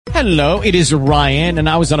Hello, it is Ryan, and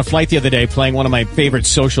I was on a flight the other day playing one of my favorite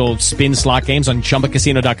social spin slot games on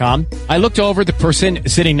ChumbaCasino.com. I looked over at the person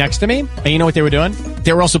sitting next to me, and you know what they were doing?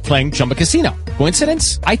 They were also playing Chumba Casino.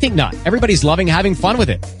 Coincidence? I think not. Everybody's loving having fun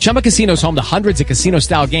with it. Chumba Casino is home to hundreds of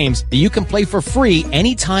casino-style games that you can play for free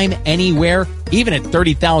anytime, anywhere, even at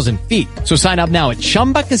 30,000 feet. So sign up now at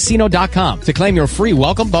ChumbaCasino.com to claim your free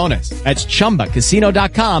welcome bonus. That's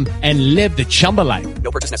ChumbaCasino.com and live the Chumba life.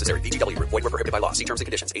 No purchase necessary. VGW. Void where prohibited by law. See terms and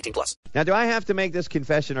conditions. 18+. Now, do I have to make this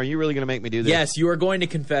confession? Are you really going to make me do this? Yes, you are going to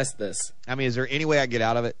confess this. I mean, is there any way I get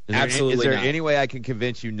out of it? Absolutely Is there not. any way I can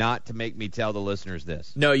convince you not to make me tell the listeners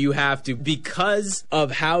this? No, you have to. Because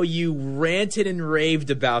of how you ranted and raved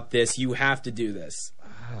about this, you have to do this.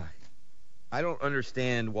 I don't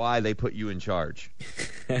understand why they put you in charge.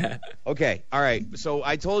 Okay, all right. So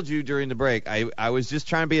I told you during the break, I was just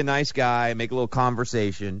trying to be a nice guy, make a little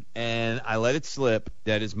conversation, and I let it slip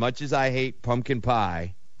that as much as I hate pumpkin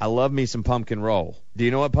pie, I love me some pumpkin roll. Do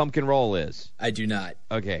you know what pumpkin roll is? I do not.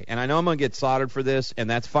 Okay, and I know I'm going to get slaughtered for this, and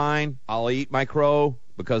that's fine. I'll eat my crow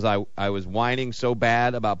because I was whining so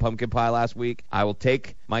bad about pumpkin pie last week. I will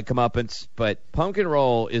take my comeuppance, but pumpkin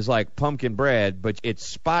roll is like pumpkin bread, but it's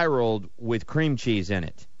spiraled with cream cheese in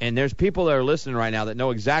it. And there's people that are listening right now that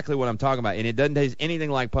know exactly what I'm talking about, and it doesn't taste anything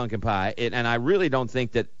like pumpkin pie. And I really don't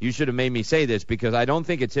think that you should have made me say this because I don't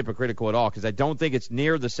think it's hypocritical at all because I don't think it's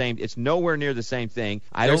near the same. It's nowhere near the same thing.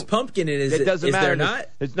 There's pumpkin in it. It doesn't matter. There not?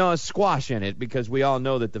 There's no squash in it because we all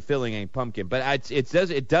know that the filling ain't pumpkin. But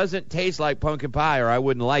it doesn't taste like pumpkin pie, or I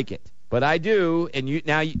wouldn't like it. But I do, and you've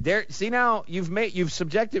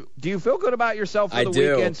subjected. Do you feel good about yourself for the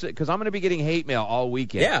weekend? Because I'm going to be getting hate mail all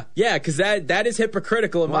weekend. Yeah, because that is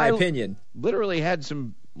hypocritical in my opinion. Literally had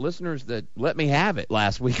some listeners that let me have it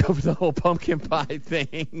last week over the whole pumpkin pie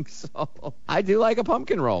thing. So I do like a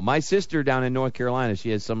pumpkin roll. My sister down in North Carolina,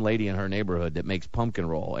 she has some lady in her neighborhood that makes pumpkin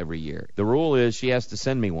roll every year. The rule is she has to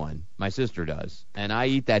send me one. My sister does. And I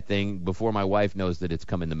eat that thing before my wife knows that it's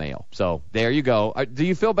come in the mail. So there you go. Do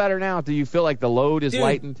you feel better now? Do you feel like the load is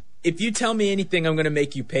lightened? If you tell me anything, I'm going to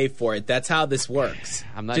make you pay for it. That's how this works.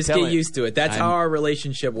 I'm not Just telling. Get used to it. That's how our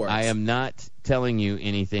relationship works. I am not telling you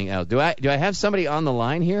anything else. Do I have somebody on the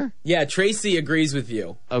line here? Yeah, Tracy agrees with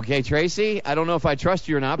you. Okay, Tracy, I don't know if I trust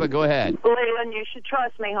you or not, but go ahead. Leland, you should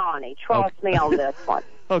trust me, honey. Trust me on this one.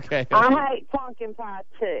 Okay. I hate pumpkin pie,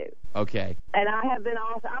 too. Okay. And I have been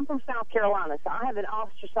I'm from South Carolina, so I have been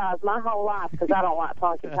ostracized my whole life because I don't like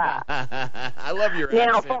pumpkin pie. I love your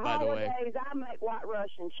accent, by the way. Now, for holidays, I make White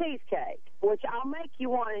Russian cheesecake, which I'll make you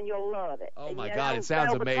one and you'll love it. Oh, my God, it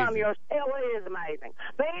sounds amazing. It is amazing.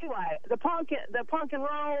 But anyway, the pumpkin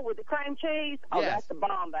roll with the cream cheese, that's the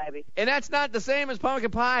bomb, baby. And that's not the same as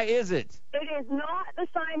pumpkin pie, is it? It is not the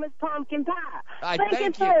same as pumpkin pie. Think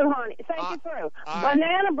it through, honey. Think it through.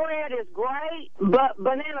 Banana bread is great, but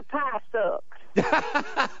banana pie sucks.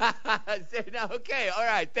 Okay, all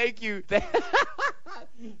right, thank you.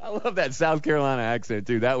 I love that South Carolina accent,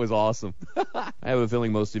 too. That was awesome. I have a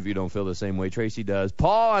feeling most of you don't feel the same way Tracy does.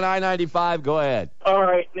 Paul on I-95, go ahead. All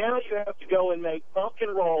right, now you have to go and make pumpkin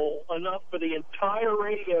roll enough for the entire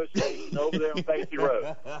radio station over there on Basie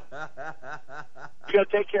Road. You got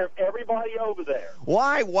to take care of everybody over there.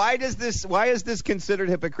 Why is this considered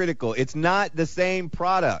hypocritical? It's not the same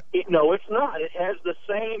product. No, it's not. It has the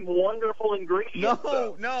same wonderful ingredients.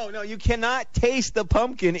 No. You cannot taste the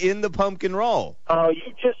pumpkin in the pumpkin roll.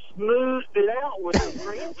 You just smoothed it out with some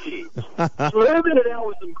cream cheese. Smoothing it out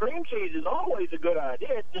with some cream cheese is always a good idea.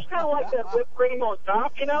 It's just kind of like that whipped cream on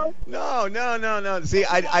top, you know? No. See,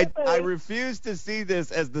 I refuse to see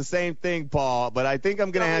this as the same thing, Paul, but I think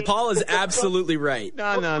I'm going to have to... Paul is absolutely right.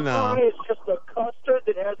 No. It's just a custard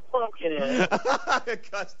that has pumpkin in it. A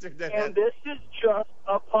custard that has... And this is just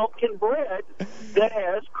a pumpkin bread that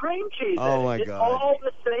has cream cheese in it. Oh, my It's God. all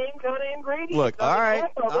the same kind of ingredients. Look, all right.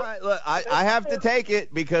 Look, I have to take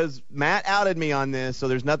it because Matt outed me on this, so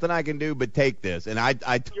there's nothing I can do but take this. And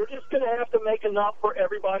You're just going to have to make enough for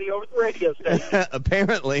everybody over the radio station.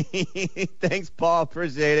 Apparently. Thanks, Paul.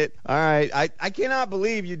 Appreciate it. All right. I cannot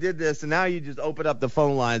believe you did this, and now you just open up the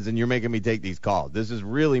phone lines and you're making me take these calls. This is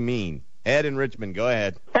really mean. Ed in Richmond, go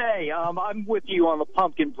ahead. Hey, I'm with you on the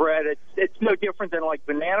pumpkin bread. It's no different than like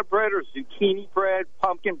banana bread or zucchini bread,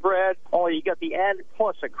 pumpkin bread. Only you got the added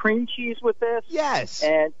plus a cream cheese with this. Yes.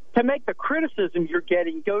 And to make the criticism you're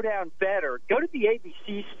getting go down better, go to the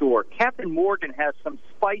ABC store. Captain Morgan has some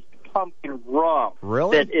spiced pumpkin rum.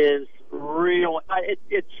 Really? That is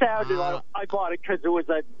It sounded like I bought it because it was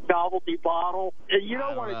a novelty bottle. You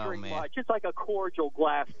don't want to drink much. It's like a cordial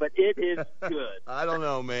glass, but it is good. I don't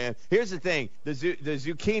know, man. Here's the thing. The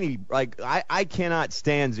zucchini, like, I cannot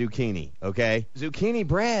stand zucchini, okay? Zucchini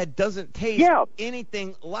bread doesn't taste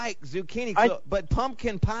anything like zucchini, but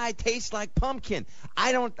pumpkin pie tastes like pumpkin.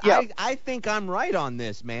 I think I'm right on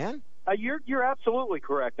this, man. You're absolutely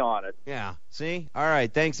correct on it. Yeah. See? All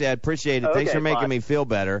right. Thanks, Ed. Appreciate it. Okay, Thanks for making me feel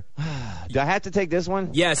better. Do I have to take this one?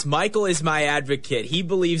 Yes, Michael is my advocate. He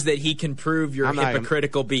believes that he can prove your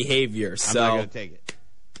hypocritical behavior. I'm not going to take it.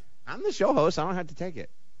 I'm the show host. I don't have to take it.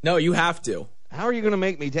 No, you have to. How are you going to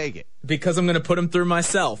make me take it? Because I'm going to put him through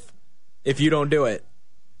myself if you don't do it.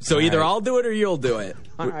 So either I'll do it or you'll do it.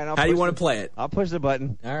 All right, how do you want to play it? I'll push the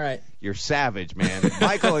button. All right. You're savage, man.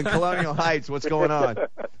 Michael in Colonial Heights, what's going on?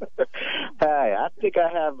 Hi, I think I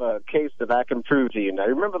have a case that I can prove to you. Now,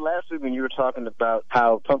 remember last week when you were talking about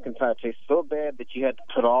how pumpkin pie tastes so bad that you had to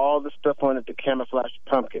put all the stuff on it to camouflage the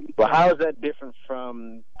pumpkin? Well, how is that different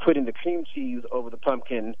from putting the cream cheese over the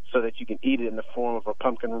pumpkin so that you can eat it in the form of a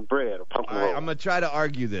pumpkin bread or pumpkin roll? I'm going to try to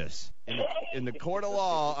argue this. In the court of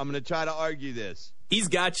law, I'm going to try to argue this. He's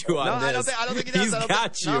got you on this. I don't think he does. He's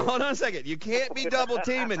got you. No, hold on a second. You can't be double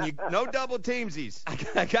teaming. No double teamsies.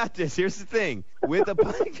 I got this. Here's the thing. With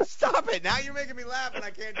a stop it. Now you're making me laugh and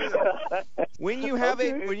I can't do that. When you have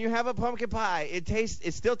a pumpkin pie, it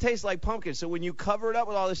still tastes like pumpkin. So when you cover it up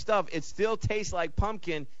with all this stuff, it still tastes like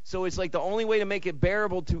pumpkin. So it's like the only way to make it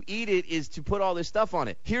bearable to eat it is to put all this stuff on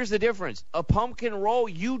it. Here's the difference. A pumpkin roll,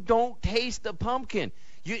 you don't taste the pumpkin.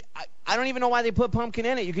 I don't even know why they put pumpkin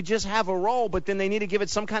in it. You could just have a roll, but then they need to give it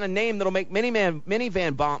some kind of name that'll make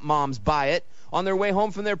minivan moms buy it on their way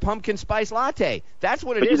home from their pumpkin spice latte. That's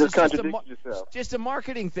what it is. It's just a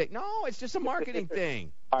marketing thing. No, it's just a marketing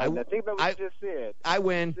thing. All right, now think about what you just said. I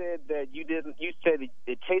win. You said that you didn't. You said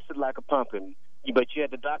it tasted like a pumpkin, but you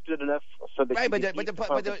had to doctor it enough so that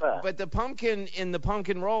but the pumpkin in the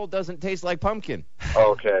pumpkin roll doesn't taste like pumpkin.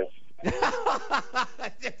 Okay.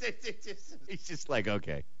 He's just like,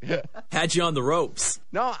 okay. Had you on the ropes.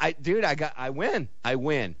 No, I win. I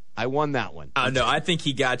won that one. Oh, no, I think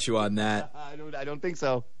he got you on that. I don't think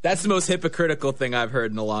so. That's the most hypocritical thing I've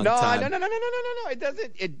heard in a long time. No. It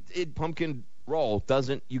doesn't. It pumpkin roll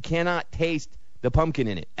doesn't. You cannot taste the pumpkin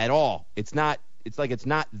in it at all. It's not. It's like it's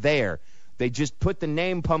not there. They just put the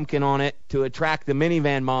name pumpkin on it to attract the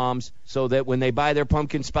minivan moms so that when they buy their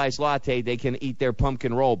pumpkin spice latte, they can eat their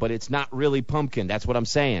pumpkin roll. But it's not really pumpkin. That's what I'm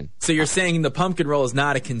saying. So you're saying the pumpkin roll is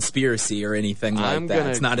not a conspiracy or anything like that?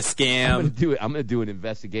 It's not a scam? I'm going to do an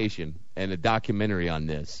investigation and a documentary on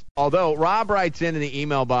this. Although Rob writes in the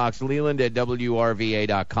email box,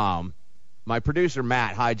 leland@wrva.com. My producer,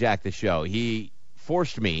 Matt, hijacked the show. He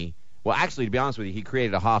forced me. Well, actually, to be honest with you, he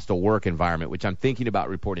created a hostile work environment, which I'm thinking about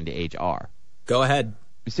reporting to HR. Go ahead.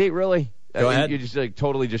 You see, really? Go ahead. You just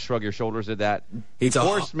totally just shrug your shoulders at that. It's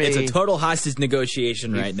a total hostage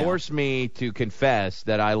negotiation right now. He forced me to confess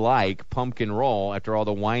that I like pumpkin roll after all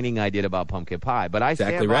the whining I did about pumpkin pie. But I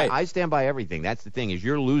stand by everything. That's the thing, is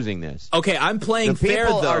you're losing this. Okay, I'm playing fair,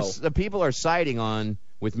 though. The people are siding on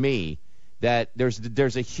with me that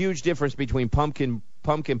there's a huge difference between pumpkin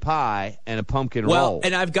pie and a pumpkin roll. Well,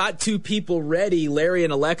 and I've got two people ready. Larry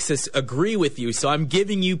and Alexis agree with you, so I'm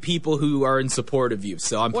giving you people who are in support of you.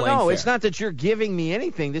 So I'm playing fair. It's not that you're giving me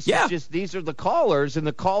anything. This is just, these are the callers, and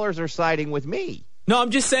the callers are siding with me. No, I'm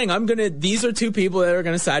just saying these are two people that are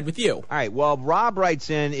gonna side with you. All right. Well, Rob writes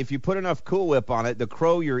in, if you put enough Cool Whip on it, the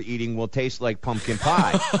crow you're eating will taste like pumpkin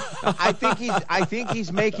pie. I think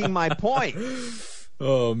he's making my point.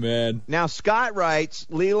 Oh, man. Now, Scott writes,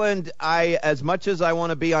 Leland, as much as I want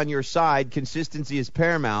to be on your side, consistency is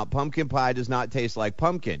paramount. Pumpkin pie does not taste like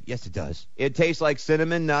pumpkin. Yes, it does. It tastes like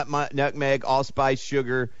cinnamon, nutmeg, allspice,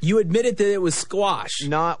 sugar. You admitted that it was squash.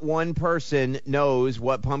 Not one person knows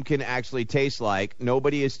what pumpkin actually tastes like.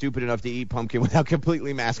 Nobody is stupid enough to eat pumpkin without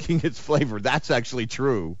completely masking its flavor. That's actually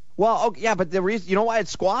true. Well, yeah, but the reason, you know why it's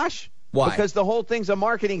squash? Why? Because the whole thing's a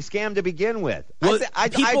marketing scam to begin with. Well, I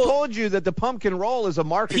told you that the pumpkin roll is a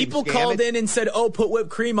marketing scam. People called in and said, "Oh, put whipped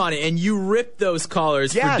cream on it," and you ripped those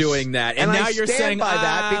callers for doing that. And now you're saying, by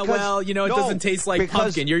that because, it doesn't taste like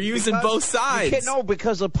pumpkin. You're using both sides. No,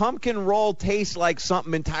 because a pumpkin roll tastes like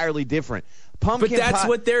something entirely different. But that's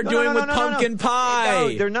what they're doing with pumpkin pie.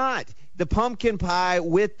 No, they're not. The pumpkin pie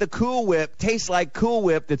with the Cool Whip tastes like Cool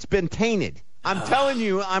Whip that's been tainted. I'm telling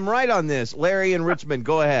you, I'm right on this. Larry in Richmond,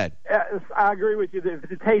 go ahead. I agree with you.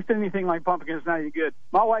 If it tastes anything like pumpkin, it's not any good.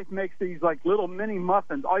 My wife makes these like little mini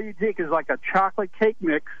muffins. All you take is like a chocolate cake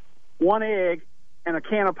mix, 1 egg, and a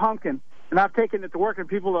can of pumpkin. And I've taken it to work, and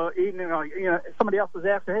people are eating, somebody else was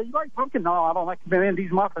asking, hey, you like pumpkin? No, I don't like it. Man, these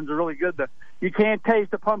muffins are really good. You can't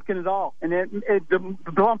taste the pumpkin at all. And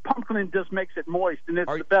the pumpkin just makes it moist, and it's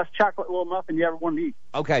the best chocolate little muffin you ever want to eat.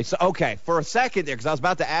 Okay, for a second there, because I was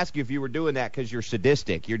about to ask you if you were doing that because you're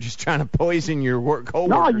sadistic. You're just trying to poison your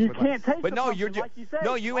coworkers. No, you can't taste but the no, pumpkin, you're just, like you said.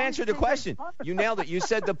 no, you answered the question. You nailed it. You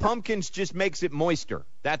said the pumpkins just makes it moister.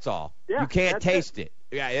 That's all. Yeah, you can't taste it.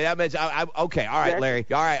 Yeah, that means okay. All right, Larry.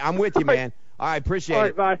 All right, I'm with you, man. All right, appreciate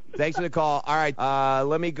it. Bye. Thanks for the call. All right,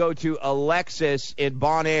 let me go to Alexis in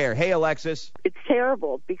Bon Air. Hey, Alexis. It's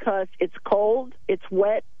terrible because it's cold, it's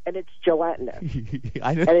wet, and it's gelatinous.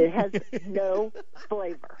 I know. And it has no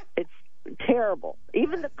flavor. It's terrible.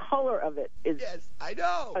 Even the color of it is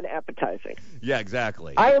unappetizing. Yeah,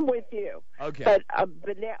 exactly. I am with you. Okay. But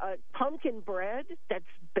pumpkin bread that's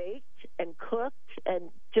baked and cooked and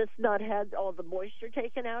just not had all the moisture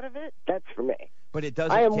taken out of it, that's for me. But it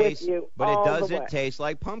doesn't I am taste. with you but it all the doesn't way. taste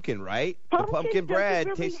like pumpkin, right? Pumpkin bread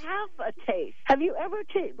doesn't really tastes. have a taste. Have you ever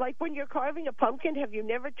like when you're carving a pumpkin? Have you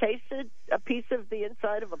never tasted a piece of the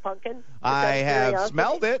inside of a pumpkin? I have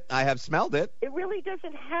smelled it. It really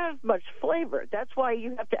doesn't have much flavor. That's why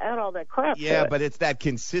you have to add all that crap. Yeah, to it. but it's that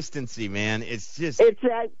consistency, man. It's just. It's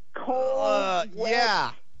that cold. Wet,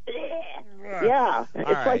 yeah. Yeah, it's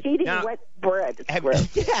right. like eating Now, wet bread.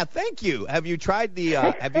 Yeah, thank you. Have you tried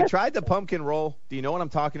the pumpkin roll? Do you know what I'm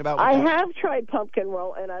talking about? I have tried pumpkin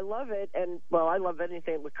roll, and I love it. And I love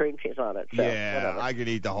anything with cream cheese on it. So yeah, whatever. I could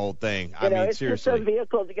eat the whole thing. It's seriously. just a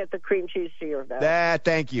vehicle to get the cream cheese to your mouth.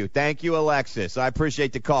 Thank you, Alexis. I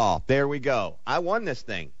appreciate the call. There we go. I won this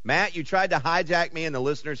thing. Matt, you tried to hijack me, and the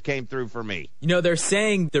listeners came through for me. They're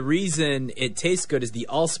saying the reason it tastes good is the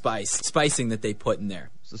allspice spicing that they put in there.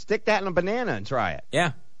 So stick that in a banana and try it.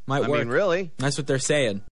 Yeah, might work. I mean, really? That's what they're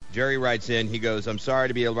saying. Jerry writes in, he goes, I'm sorry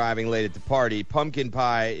to be arriving late at the party. Pumpkin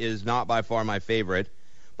pie is not by far my favorite,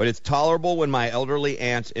 but it's tolerable when my elderly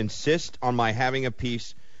aunts insist on my having a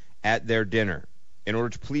piece at their dinner. In order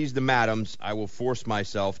to please the madams, I will force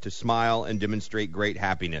myself to smile and demonstrate great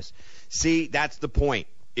happiness. See, that's the point.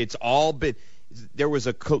 It's all been, there was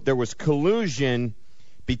collusion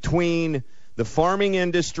between the farming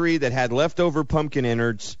industry that had leftover pumpkin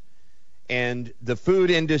innards and the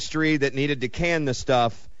food industry that needed to can the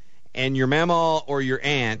stuff, and your mama or your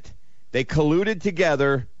aunt, they colluded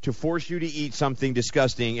together to force you to eat something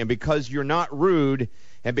disgusting, and because you're not rude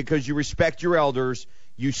and because you respect your elders,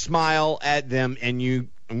 you smile at them and you,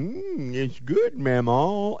 it's good,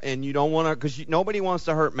 mama, and you don't want to, because nobody wants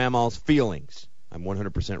to hurt mama's feelings. I'm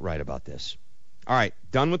 100% right about this. All right,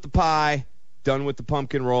 done with the pie, done with the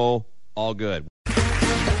pumpkin roll, all good.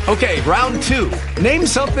 Okay, round two. Name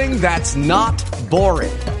something that's not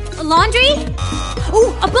boring. A laundry?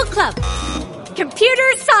 Ooh, a book club.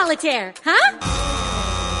 Computer solitaire, huh?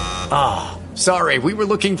 Ah, sorry, we were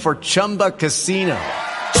looking for Chumba Casino.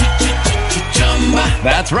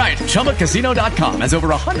 That's right, ChumbaCasino.com has over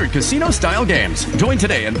 100 casino-style games. Join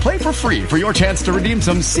today and play for free for your chance to redeem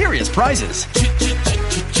some serious prizes.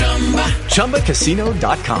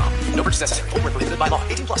 ChumbaCasino.com. No purchase necessary. Void where prohibited by law.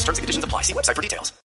 18+ terms and conditions apply. See website for details.